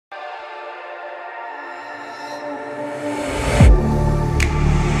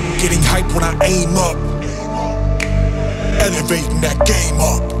when I aim up, elevating that game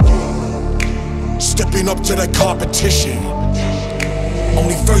up, stepping up to the competition.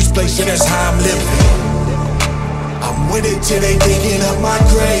 Only first place, and that's how I'm living. I'm with it till they digging up my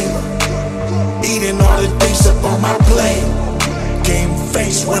grave, eating all the things up on my plate. Game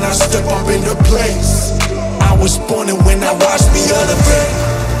face when I step up into place. I was born and when I watched me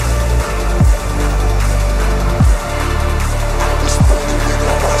elevate.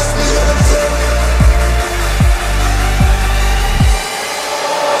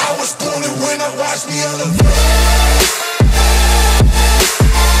 I was born and when I watched me elevate.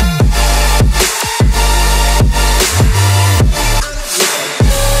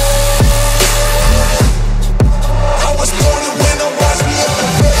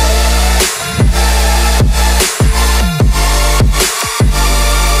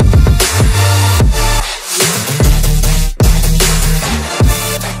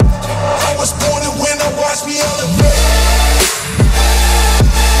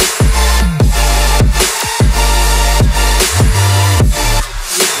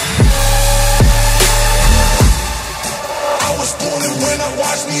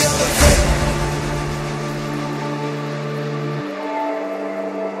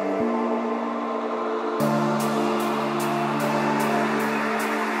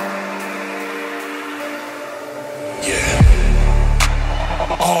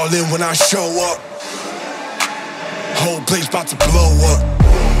 All in when I show up, whole place about to blow up.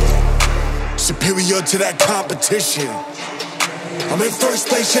 Superior to that competition. I'm in first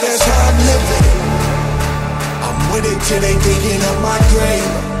place, yeah, that's how I'm living. I'm with it till they digging up my grave,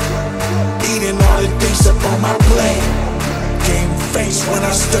 eating all the things up on my plate. Game face when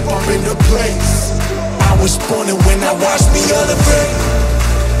I step up into place. I was born and when I watched me elevate.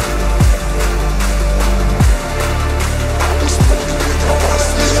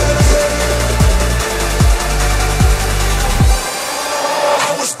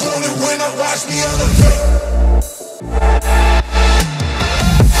 Watch me elevate.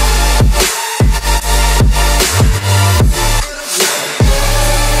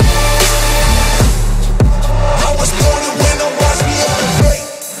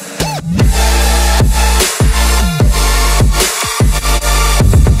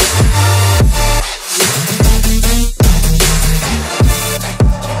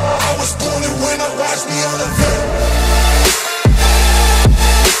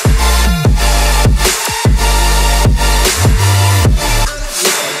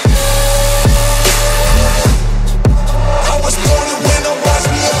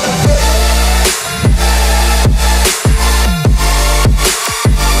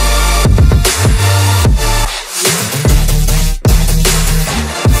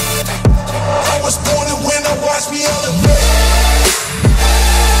 I was born and when I watch me elevate.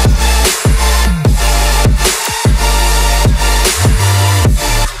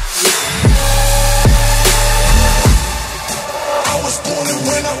 I was born and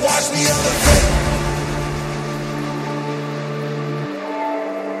when I watch me elevate.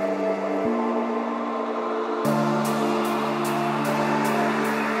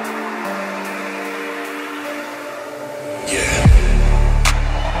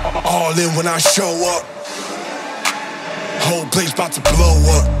 All in when I show up, whole place about to blow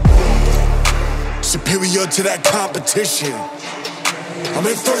up. Superior to that competition. I'm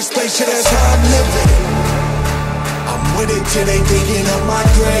in first place, yeah, that's how I'm living. I'm with it till they digging up my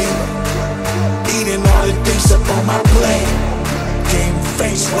grave, eating all the things up on my plate. Game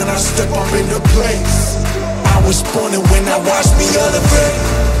face when I step up into place. I was born and when I watched me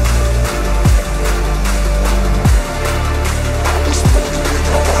elevate.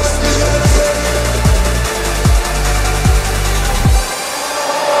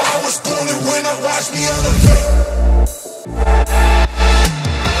 Watch me elevate.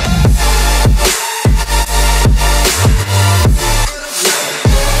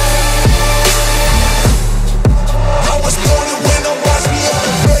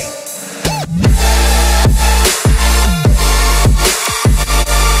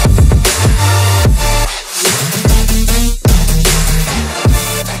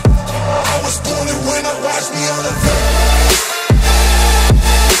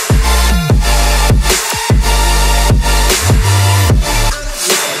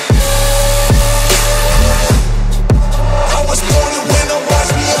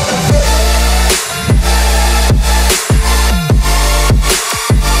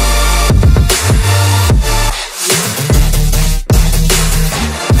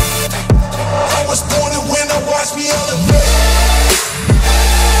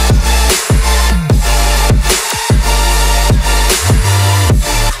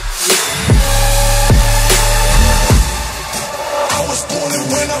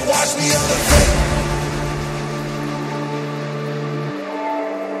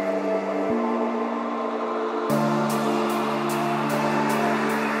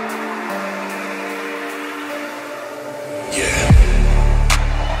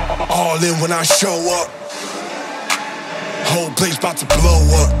 All in when I show up. Whole place about to blow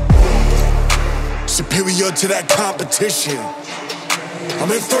up. Superior to that competition.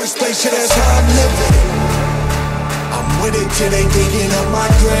 I'm in first place, yeah, that's how I'm living. I'm with it till they digging up my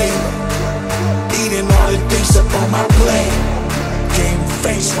grave. Eating all the things up on my plate. Game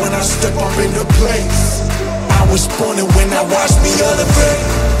face when I step up in the place. I was born and when I watched me elevate.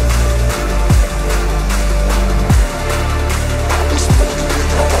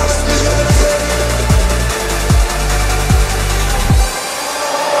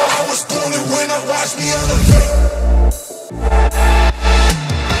 I was born and when I watched me elevate.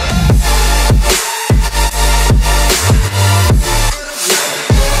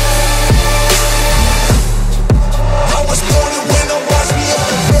 I was born and when I watched me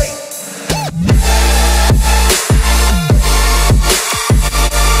elevate.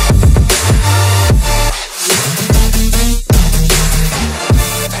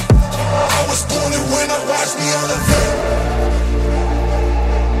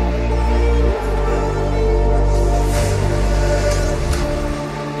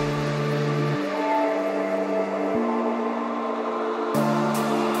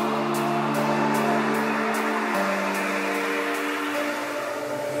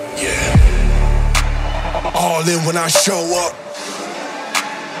 All in when I show up.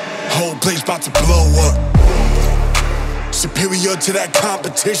 Whole place about to blow up. Superior to that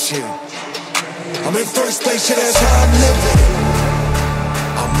competition. I'm in first place, yeah, that's how I'm living.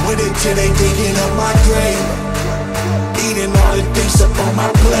 I'm with it till they digging up my grave. Eating all the things up on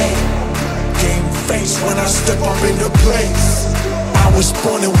my plate. Game face when I step up in the place. I was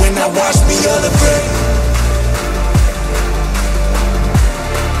born and when I watched me elevate.